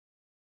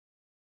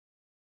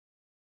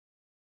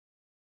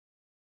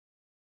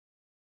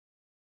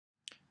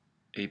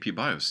AP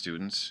Bio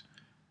students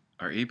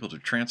are able to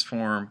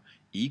transform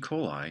E.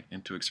 coli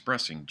into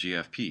expressing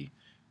GFP,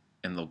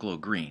 and they'll glow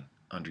green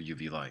under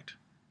UV light.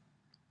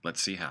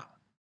 Let's see how.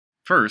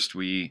 First,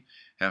 we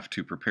have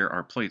to prepare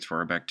our plates for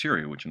our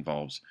bacteria, which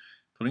involves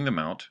putting them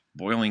out,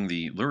 boiling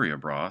the luria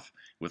broth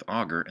with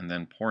agar, and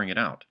then pouring it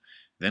out.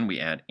 Then we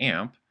add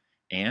AMP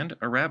and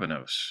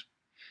arabinose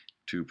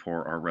to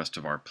pour our rest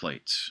of our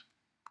plates.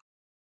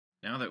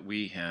 Now that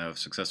we have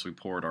successfully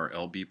poured our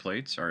LB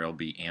plates, our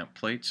LB AMP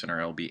plates, and our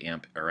LB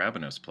AMP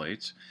arabinose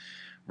plates,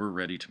 we're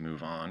ready to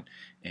move on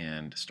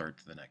and start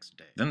the next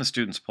day. Then the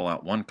students pull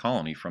out one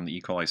colony from the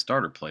E. coli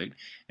starter plate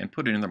and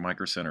put it in their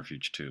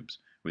microcentrifuge tubes.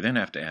 We then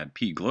have to add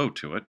pGLO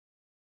to it.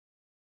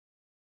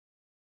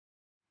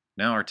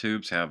 Now our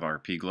tubes have our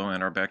pGLO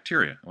and our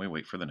bacteria, and we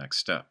wait for the next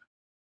step.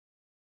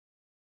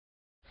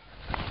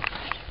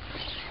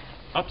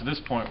 Up to this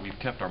point, we've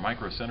kept our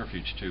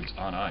microcentrifuge tubes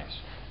on ice.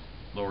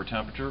 Lower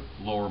temperature,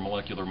 lower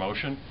molecular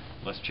motion,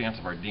 less chance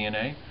of our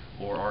DNA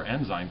or our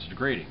enzymes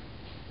degrading.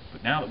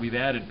 But now that we've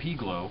added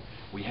pGLO,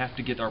 we have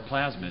to get our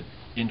plasmid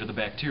into the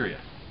bacteria.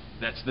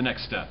 That's the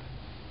next step,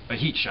 a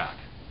heat shock.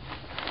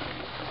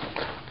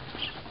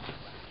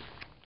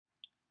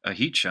 A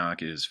heat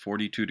shock is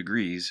 42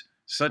 degrees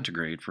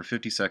centigrade for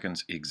 50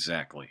 seconds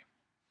exactly.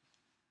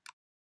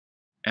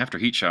 After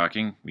heat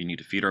shocking, we need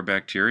to feed our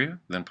bacteria,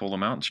 then pull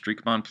them out and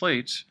streak them on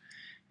plates,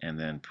 and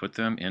then put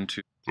them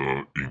into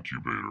the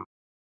incubator.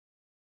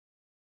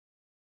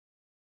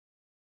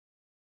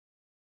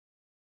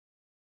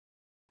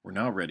 We're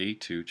now ready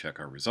to check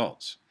our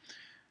results.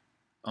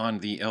 On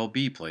the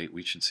LB plate,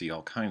 we should see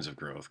all kinds of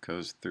growth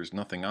because there's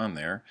nothing on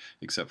there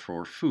except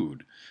for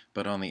food.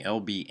 But on the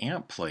LB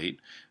AMP plate,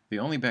 the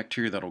only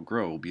bacteria that will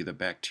grow will be the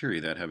bacteria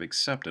that have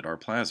accepted our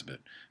plasmid,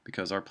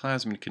 because our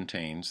plasmid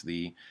contains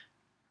the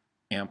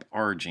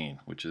AMP-R gene,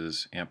 which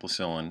is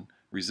ampicillin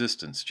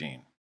resistance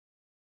gene.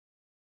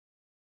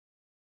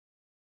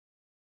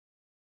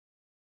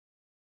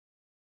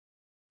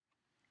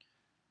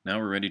 Now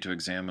we're ready to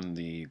examine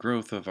the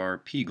growth of our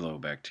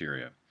pGLO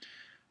bacteria.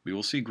 We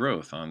will see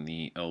growth on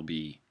the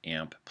LB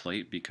AMP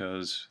plate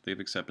because they've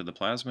accepted the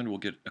plasmid. We'll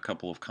get a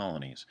couple of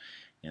colonies.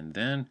 And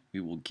then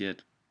we will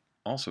get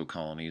also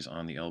colonies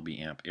on the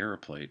LB AMP ARA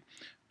plate,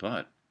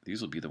 but these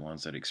will be the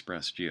ones that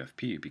express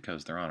GFP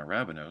because they're on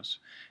arabinose,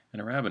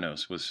 and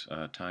arabinose was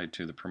tied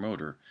to the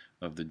promoter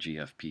of the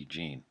GFP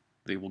gene.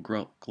 They will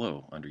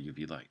glow under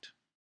UV light.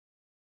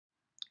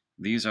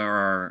 These are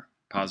our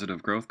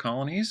positive growth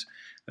colonies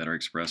that are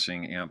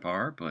expressing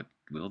AMP-R, but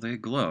will they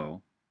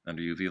glow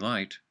under UV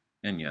light?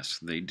 And yes,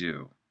 they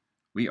do.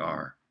 We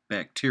are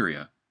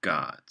bacteria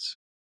gods.